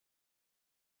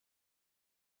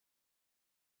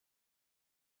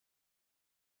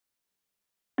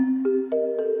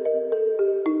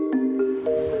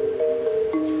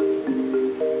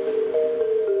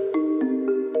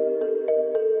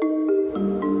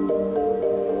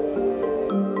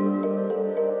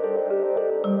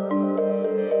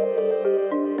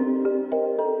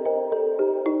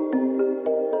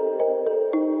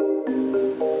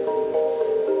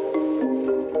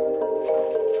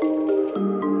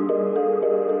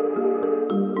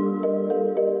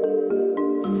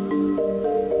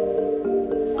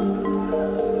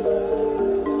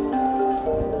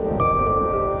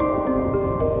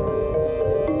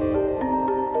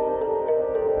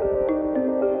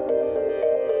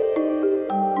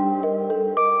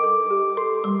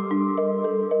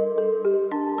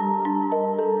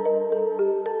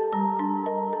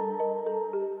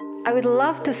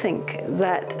love to think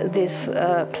that this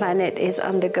planet is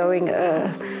undergoing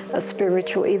a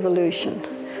spiritual evolution,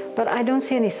 but I don't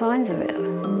see any signs of it.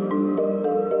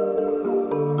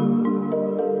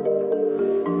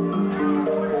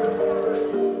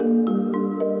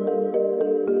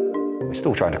 We're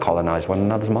still trying to colonize one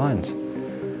another's minds.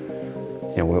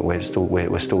 You know,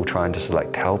 we're still trying to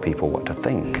like tell people what to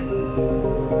think.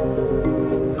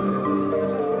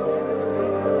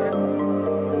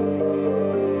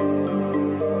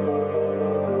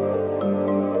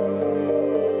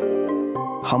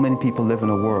 How many people live in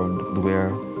a world where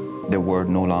their word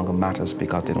no longer matters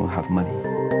because they don't have money?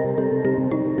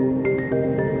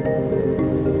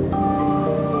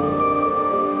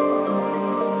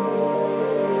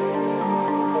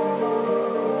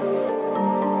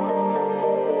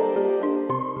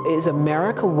 Is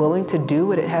America willing to do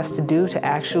what it has to do to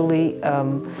actually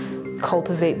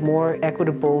cultivate more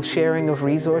equitable sharing of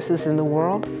resources in the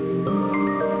world?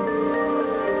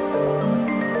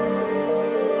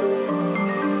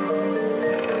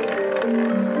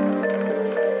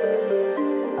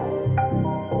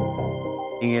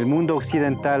 En el mundo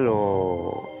occidental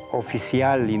o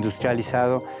oficial,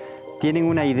 industrializado, tienen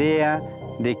una idea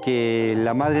de que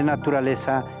la madre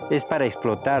naturaleza es para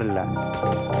explotarla.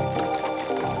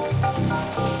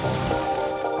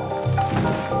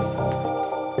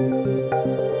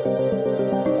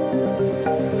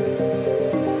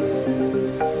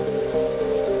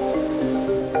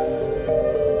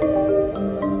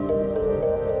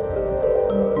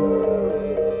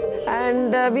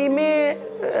 And we may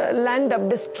land up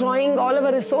destroying all of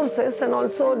our resources and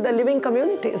also the living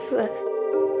communities.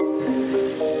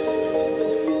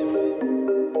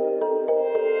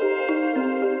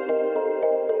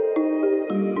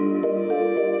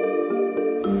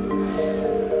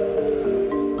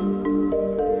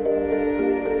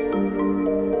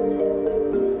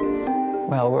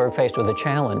 Well, we're faced with a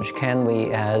challenge. Can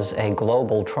we, as a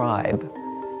global tribe,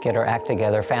 get our act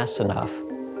together fast enough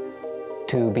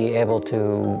to be able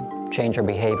to change our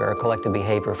behavior, our collective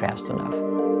behavior fast enough?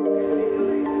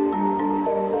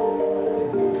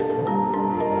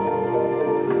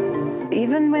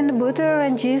 Even when the Buddha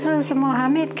and Jesus and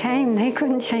Mohammed came, they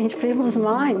couldn't change people's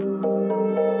minds.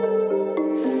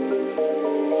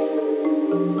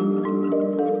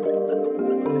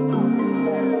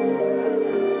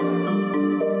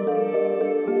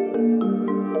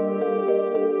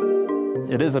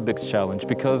 It is a big challenge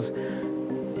because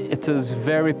it is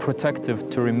very protective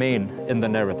to remain in the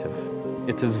narrative.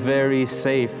 It is very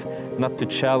safe not to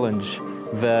challenge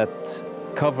that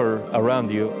cover around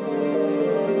you.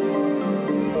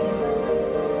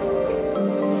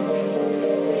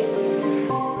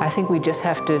 I think we just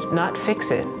have to not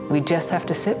fix it. We just have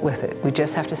to sit with it. We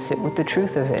just have to sit with the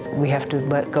truth of it. We have to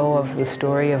let go of the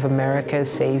story of America as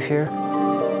savior.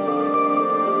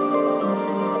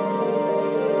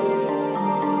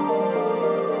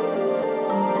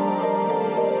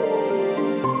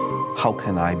 How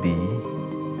can I be,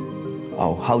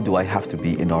 or how do I have to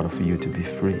be in order for you to be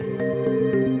free?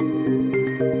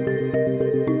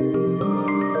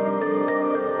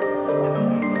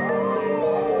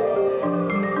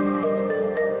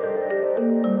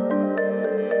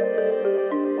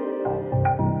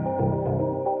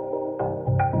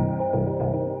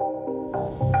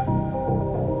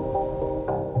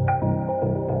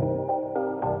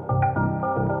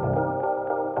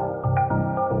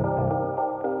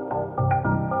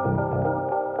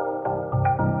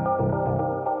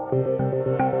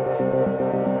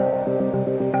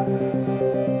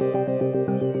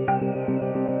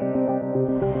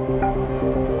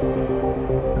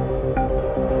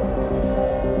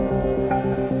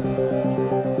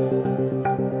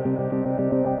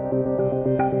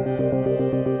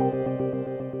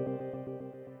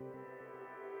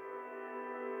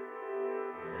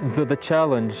 The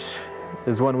challenge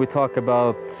is when we talk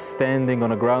about standing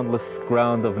on a groundless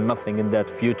ground of nothing in that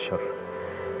future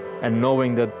and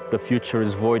knowing that the future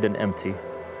is void and empty.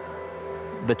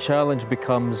 The challenge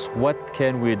becomes, what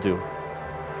can we do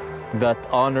that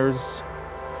honors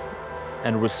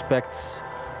and respects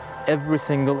every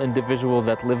single individual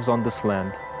that lives on this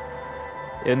land,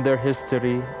 in their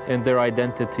history, in their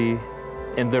identity,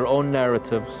 in their own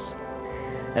narratives,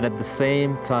 and at the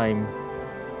same time,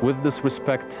 with this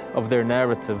respect of their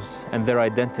narratives and their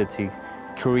identity,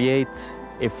 create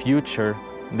a future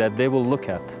that they will look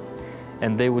at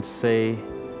and they would say,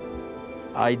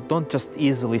 I don't just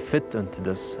easily fit into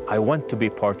this, I want to be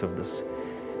part of this.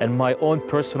 And my own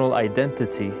personal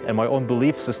identity and my own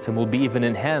belief system will be even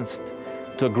enhanced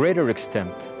to a greater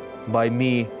extent by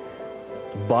me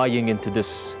buying into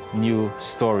this new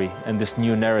story and this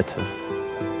new narrative.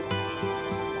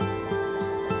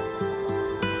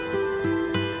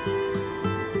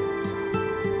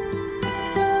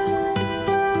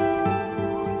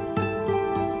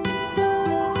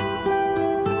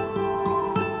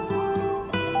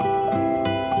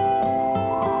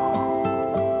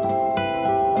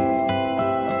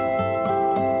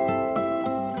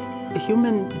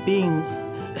 human beings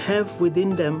have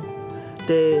within them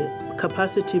the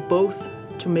capacity both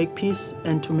to make peace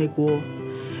and to make war.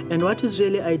 And what is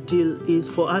really ideal is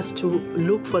for us to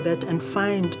look for that and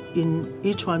find in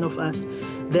each one of us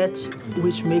that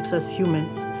which makes us human,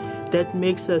 that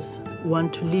makes us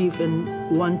want to live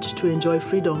and want to enjoy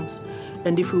freedoms.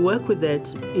 And if we work with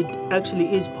that, it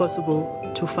actually is possible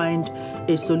to find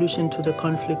a solution to the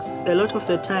conflicts. A lot of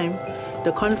the time,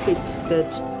 the conflicts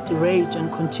that rage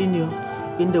and continue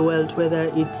in the world,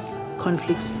 whether it's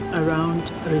conflicts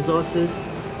around resources,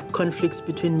 conflicts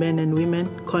between men and women,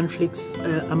 conflicts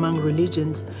among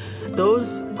religions,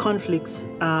 those conflicts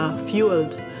are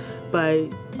fueled by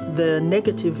the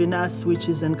negative in us, which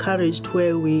is encouraged,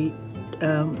 where we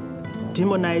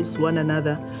demonize one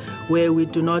another, where we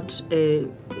do not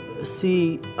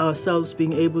see ourselves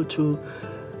being able to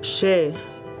share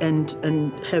and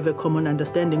have a common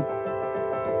understanding.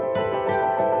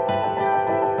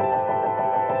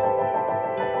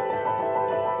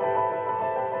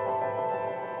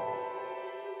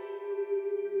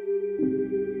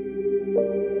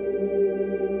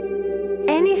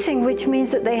 Anything which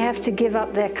means that they have to give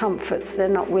up their comforts, they're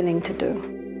not willing to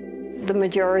do. The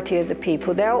majority of the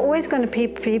people. There are always going to be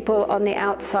people on the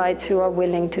outsides who are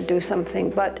willing to do something,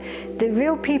 but the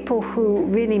real people who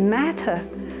really matter,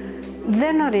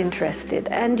 they're not interested.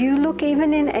 And you look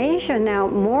even in Asia now,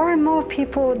 more and more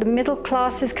people, the middle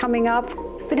class is coming up,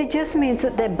 but it just means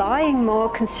that they're buying more,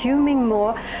 consuming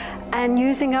more, and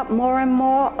using up more and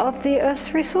more of the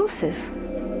Earth's resources.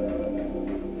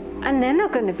 And they're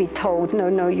not going to be told,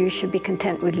 no, you should be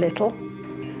content with little,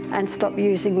 and stop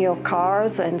using your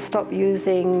cars and stop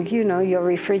using, your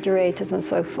refrigerators and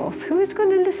so forth. Who is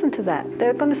going to listen to that?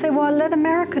 They're going to say, well, let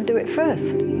America do it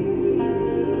first.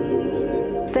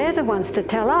 They're the ones to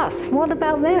tell us. What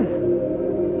about them?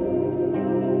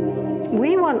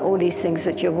 We want all these things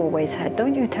that you've always had.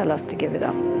 Don't you tell us to give it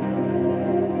up.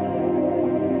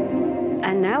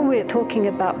 And now we're talking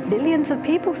about billions of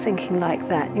people thinking like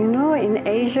that, in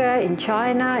Asia, in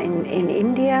China, in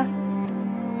India.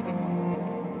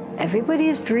 Everybody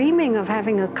is dreaming of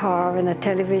having a car and a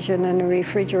television and a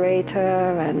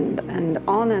refrigerator and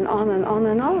on and on and on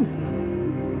and on.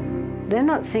 They're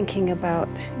not thinking about,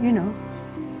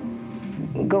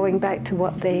 going back to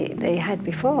what they had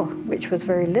before, which was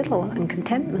very little, and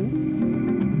contentment.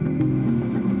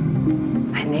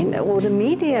 And in all the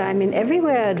media,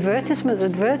 everywhere, advertisements,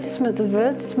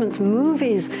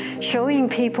 movies showing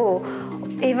people,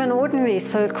 even ordinary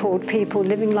so-called people,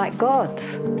 living like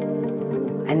gods.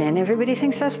 And then everybody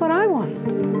thinks that's what I want.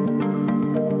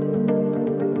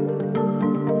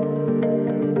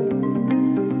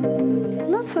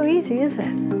 Not so easy, is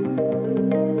it?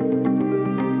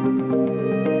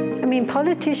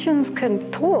 Politicians can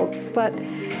talk, but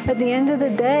at the end of the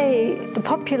day, the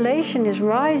population is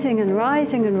rising and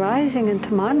rising and rising, and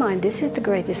to my mind, this is the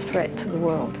greatest threat to the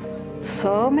world.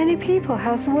 So many people,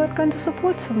 how's the world going to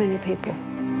support so many people?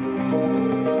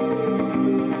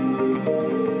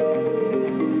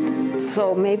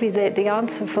 So maybe the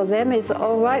answer for them is,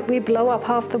 all right, we blow up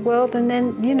half the world and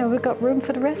then, we've got room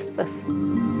for the rest of us.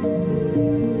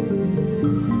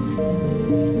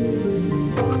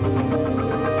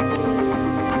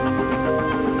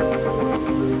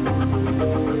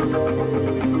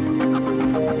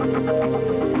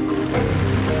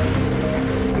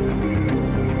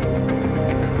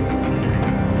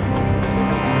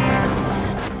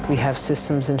 We have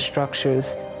systems and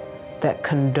structures that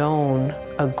condone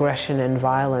aggression and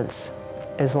violence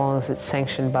as long as it's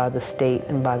sanctioned by the state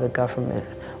and by the government.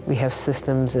 We have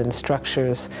systems and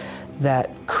structures that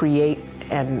create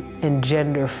and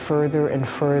engender further and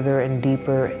further and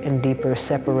deeper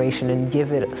separation and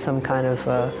give it some kind of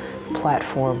a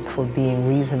platform for being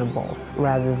reasonable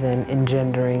rather than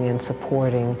engendering and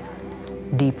supporting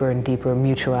deeper and deeper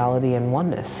mutuality and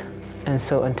oneness. And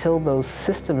so until those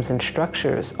systems and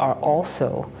structures are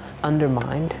also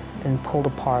undermined and pulled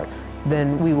apart,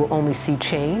 then we will only see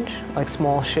change, like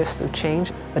small shifts of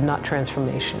change, but not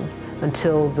transformation.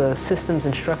 Until the systems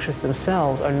and structures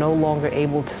themselves are no longer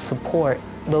able to support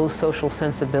those social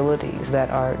sensibilities that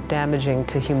are damaging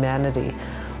to humanity,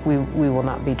 we will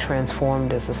not be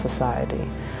transformed as a society.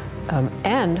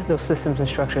 And those systems and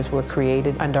structures were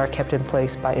created and are kept in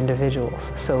place by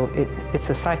individuals. So it's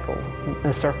a cycle,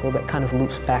 a circle that kind of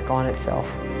loops back on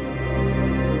itself.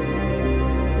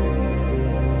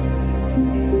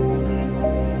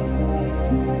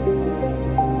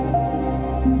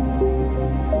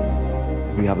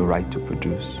 We have a right to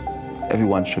produce.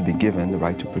 Everyone should be given the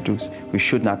right to produce. We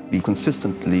should not be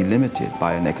consistently limited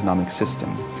by an economic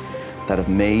system that have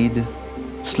made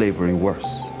slavery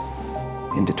worse.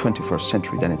 in the 21st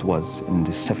century than it was in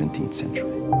the 17th century.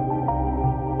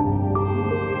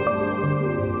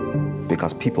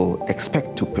 Because people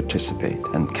expect to participate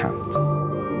and count.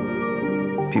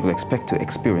 People expect to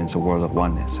experience a world of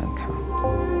oneness and count.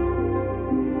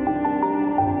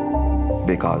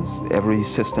 Because every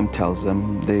system tells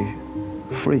them they're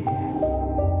free.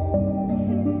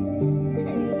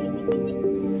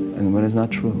 And when it's not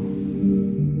true.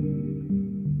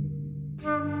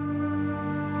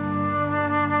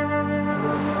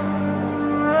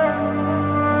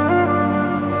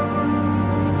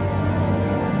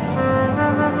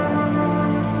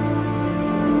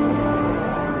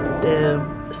 The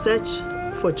search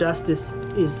for justice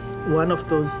is one of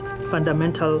those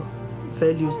fundamental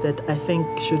values that I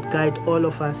think should guide all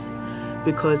of us,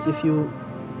 because if you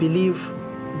believe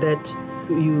that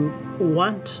you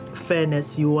want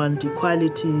fairness, you want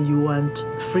equality, you want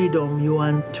freedom, you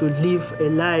want to live a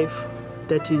life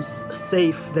that is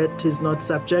safe, that is not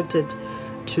subjected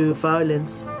to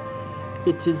violence,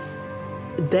 it is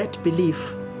that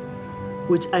belief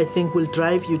which I think will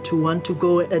drive you to want to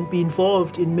go and be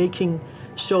involved in making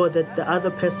sure that the other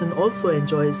person also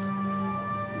enjoys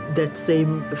that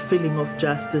same feeling of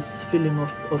justice, feeling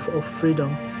of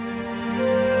freedom.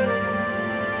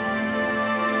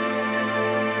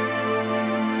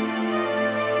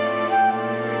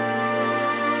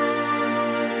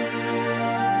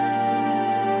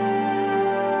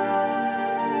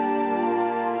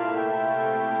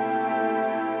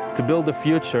 To build a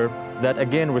future that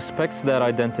again respects that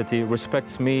identity,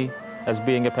 respects me as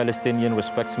being a Palestinian,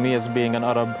 respects me as being an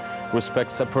Arab,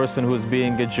 respects a person who's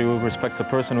being a Jew, respects a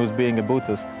person who's being a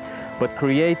Buddhist, but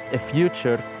create a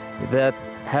future that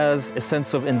has a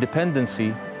sense of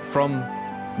independency from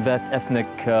that ethnic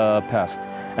past.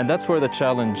 And that's where the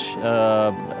challenge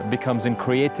becomes in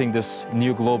creating this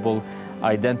new global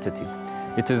identity.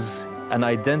 It is an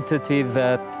identity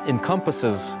that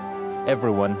encompasses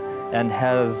everyone and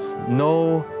has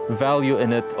no value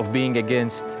in it of being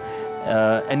against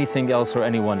anything else or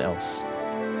anyone else.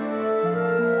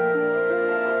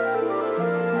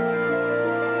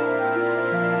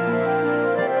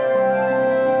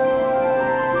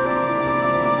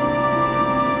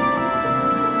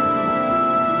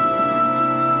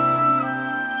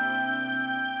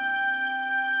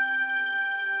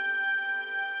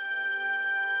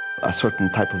 A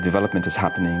certain type of development is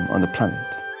happening on the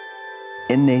planet,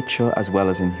 in nature as well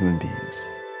as in human beings,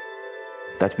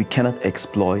 that we cannot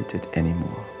exploit it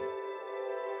anymore.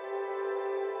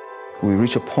 We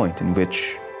reach a point in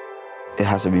which it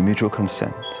has to be mutual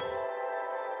consent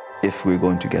if we're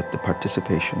going to get the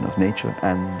participation of nature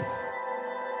and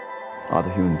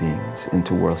other human beings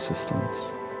into world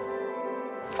systems.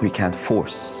 We can't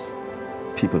force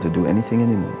people to do anything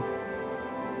anymore.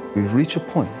 We've reached a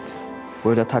point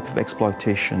where that type of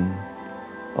exploitation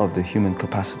of the human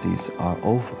capacities are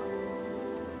over.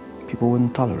 People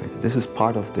wouldn't tolerate it. This is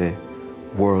part of the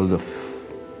world of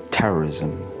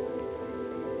terrorism.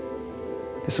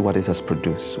 This is what it has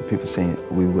produced. So people saying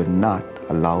we would not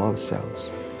allow ourselves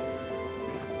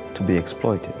to be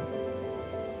exploited.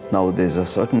 Now there's a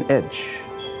certain edge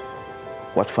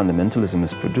what fundamentalism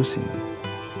is producing.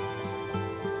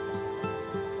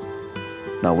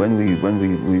 Now when we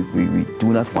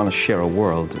do not want to share a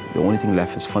world, the only thing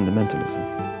left is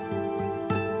fundamentalism.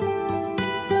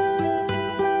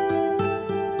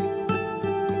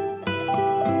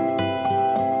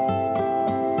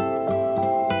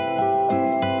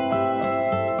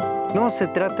 No se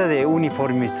trata de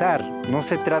uniformizar, no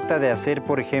se trata de hacer,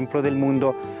 por ejemplo, del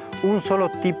mundo un solo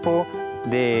tipo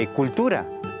de cultura.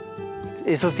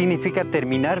 Eso significa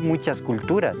terminar muchas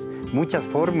culturas, muchas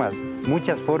formas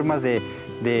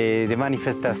de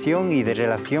manifestación y de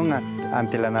relación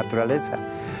ante la naturaleza.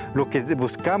 Lo que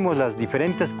buscamos las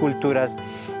diferentes culturas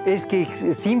es que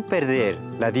sin perder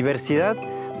la diversidad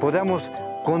podamos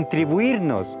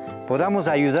contribuirnos, podamos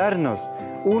ayudarnos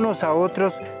unos a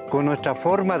otros con nuestra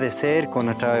forma de ser, con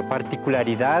nuestra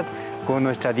particularidad, con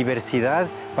nuestra diversidad,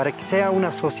 para que sea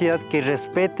una sociedad que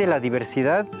respete la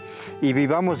diversidad y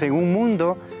vivamos en un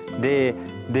mundo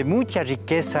de mucha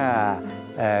riqueza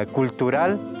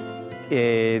cultural,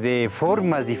 de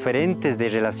formas diferentes de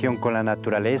relación con la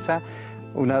naturaleza,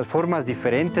 unas formas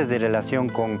diferentes de relación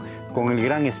con el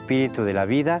gran espíritu de la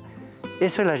vida.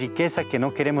 Eso es la riqueza que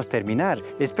no queremos terminar.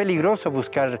 Es peligroso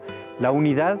buscar la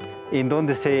unidad en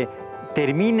donde se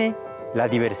termine la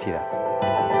diversidad.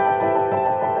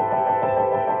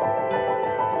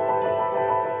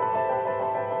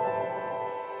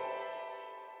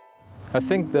 I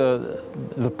think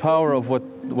the power of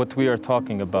what we are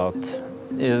talking about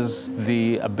is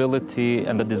the ability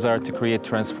and the desire to create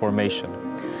transformation.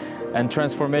 And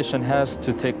transformation has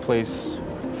to take place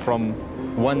from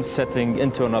one setting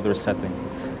into another setting.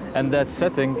 And that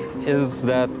setting is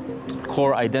that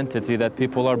core identity that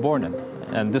people are born in.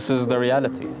 And this is the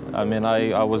reality. I mean,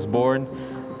 I was born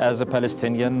as a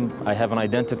Palestinian. I have an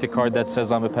identity card that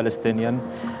says I'm a Palestinian.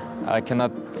 I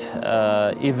cannot,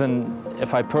 even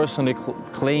if I personally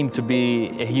claim to be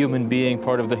a human being,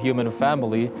 part of the human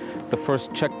family, the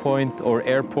first checkpoint or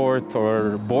airport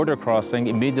or border crossing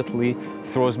immediately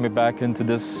throws me back into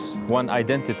this one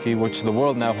identity which the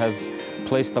world now has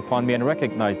placed upon me and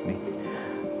recognized me.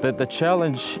 The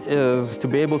challenge is to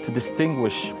be able to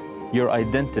distinguish your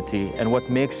identity and what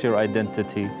makes your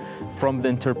identity from the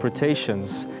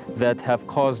interpretations that have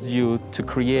caused you to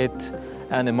create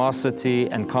animosity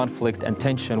and conflict and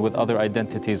tension with other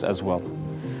identities as well.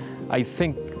 I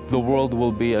think the world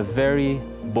will be a very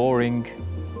boring,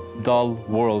 dull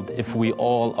world if we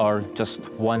all are just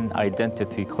one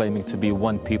identity claiming to be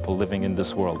one people living in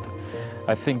this world.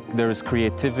 I think there is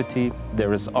creativity,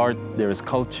 there is art, there is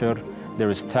culture, there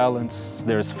is talents,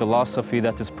 there is philosophy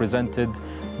that is presented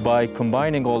by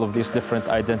combining all of these different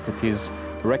identities,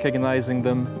 recognizing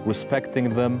them,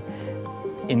 respecting them,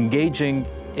 engaging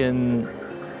in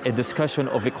a discussion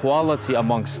of equality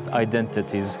amongst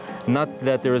identities, not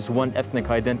that there is one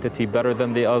ethnic identity better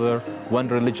than the other, one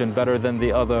religion better than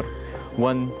the other,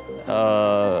 one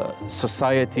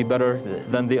society better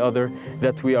than the other,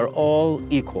 that we are all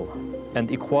equal.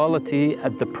 And equality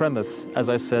at the premise, as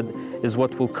I said, is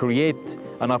what will create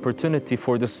an opportunity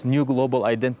for this new global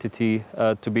identity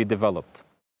to be developed.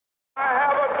 I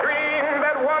have a dream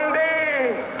that one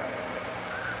day,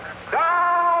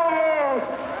 down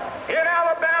in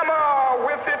Alabama,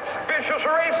 with its vicious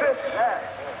racists,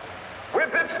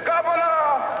 with its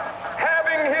governor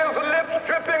having his lips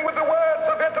dripping with the words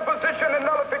of interposition and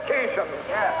nullification,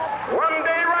 one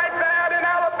day right there in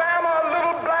Alabama,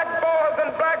 little black boys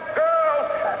and black girls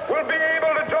will be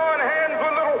able to join hands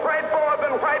with little white boys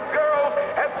and white girls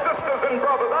as sisters and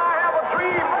brothers. I have a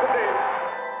dream today.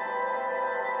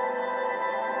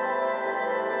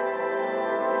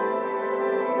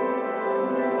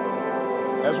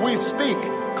 As we speak,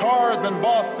 cars in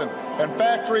Boston and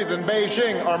factories in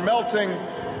Beijing are melting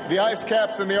the ice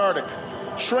caps in the Arctic,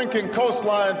 shrinking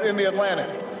coastlines in the Atlantic,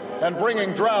 and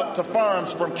bringing drought to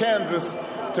farms from Kansas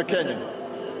to Kenya.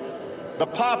 The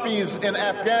poppies in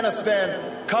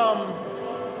Afghanistan come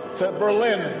to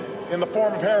Berlin in the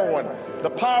form of heroin. The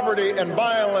poverty and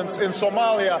violence in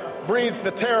Somalia breeds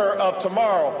the terror of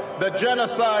tomorrow. The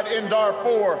genocide in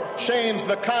Darfur shames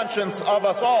the conscience of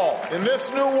us all. In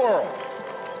this new world,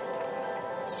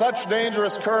 such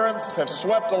dangerous currents have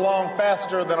swept along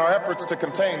faster than our efforts to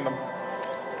contain them.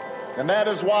 And that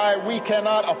is why we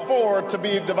cannot afford to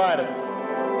be divided.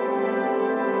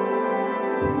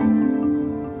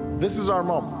 This is our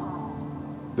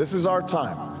moment. This is our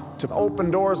time to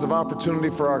open doors of opportunity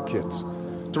for our kids,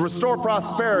 to restore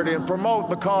prosperity and promote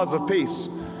the cause of peace.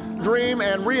 Dream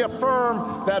and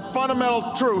reaffirm that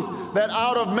fundamental truth that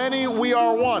out of many we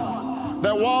are one,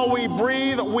 that while we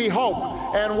breathe, we hope,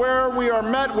 and where we are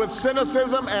met with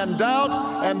cynicism and doubt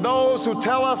and those who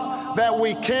tell us that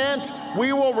we can't,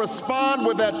 we will respond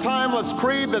with that timeless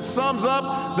creed that sums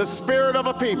up the spirit of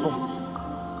a people.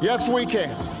 Yes, we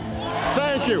can.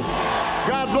 Thank you.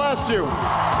 God bless you.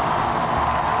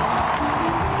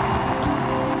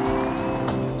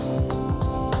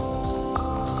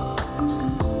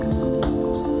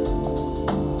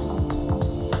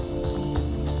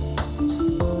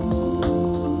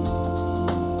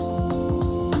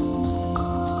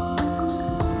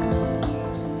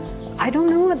 I don't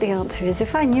know what the answer is.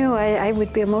 If I knew, I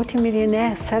would be a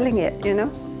multimillionaire selling it, you know?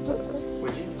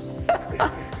 Would you?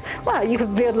 Well, you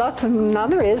could build lots of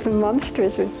nunneries and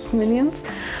monasteries with millions.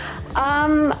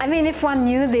 I mean, if one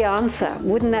knew the answer,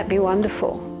 wouldn't that be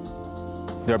wonderful?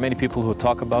 There are many people who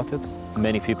talk about it,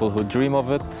 many people who dream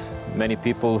of it, many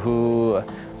people who,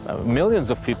 millions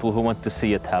of people who want to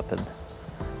see it happen.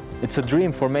 It's a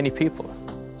dream for many people.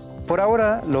 Por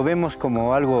ahora lo vemos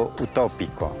como algo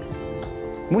utópico.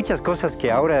 Muchas cosas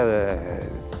que ahora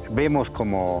vemos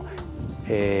como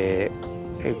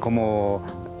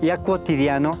ya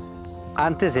cotidiano,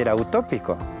 antes era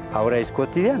utópico, ahora es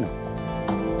cotidiano.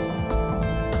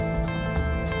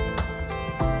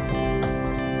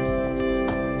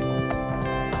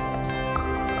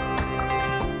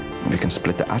 We can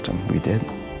split the atom, we did.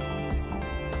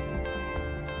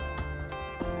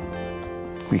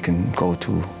 We can go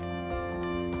to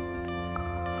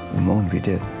the moon, we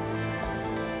did.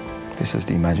 This is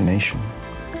the imagination.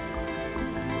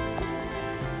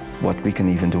 What we can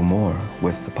even do more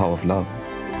with the power of love.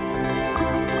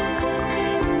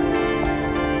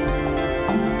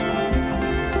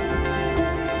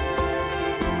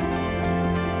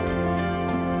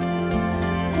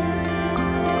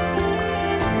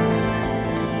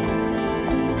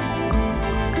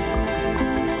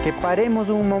 que paremos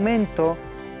un momento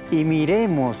y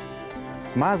miremos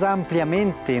más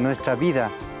ampliamente nuestra vida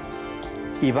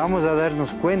y vamos a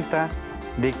darnos cuenta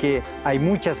de que hay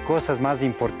muchas cosas más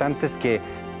importantes que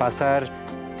pasar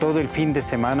todo el fin de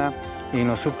semana en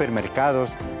los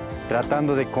supermercados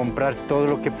tratando de comprar todo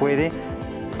lo que puede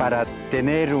para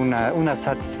tener una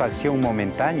satisfacción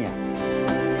momentánea.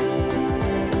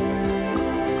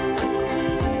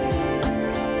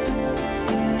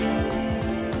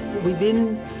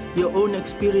 Within your own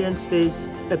experience, there's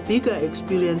a bigger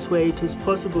experience where it is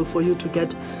possible for you to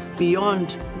get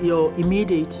beyond your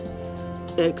immediate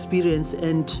experience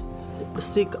and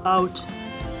seek out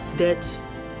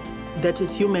that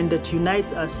is human, that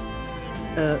unites us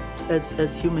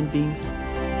as human beings.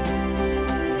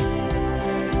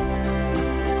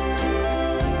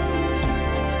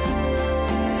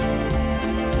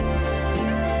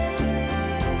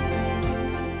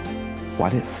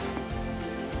 What if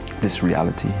this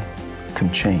reality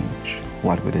can change?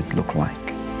 What would it look like?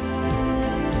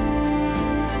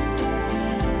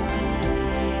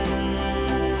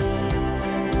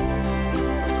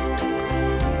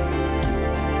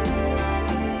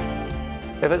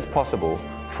 If it's possible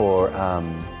for a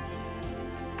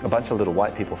bunch of little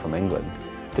white people from England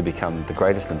to become the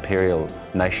greatest imperial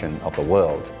nation of the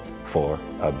world for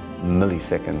a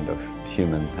millisecond of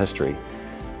human history,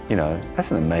 you know,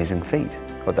 that's an amazing feat,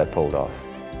 what they pulled off.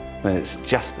 I mean, it's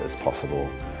just as possible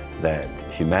that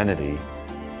humanity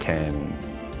can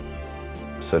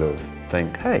sort of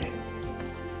think, hey,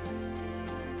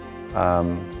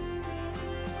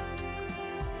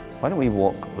 why don't we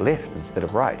walk left instead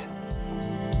of right?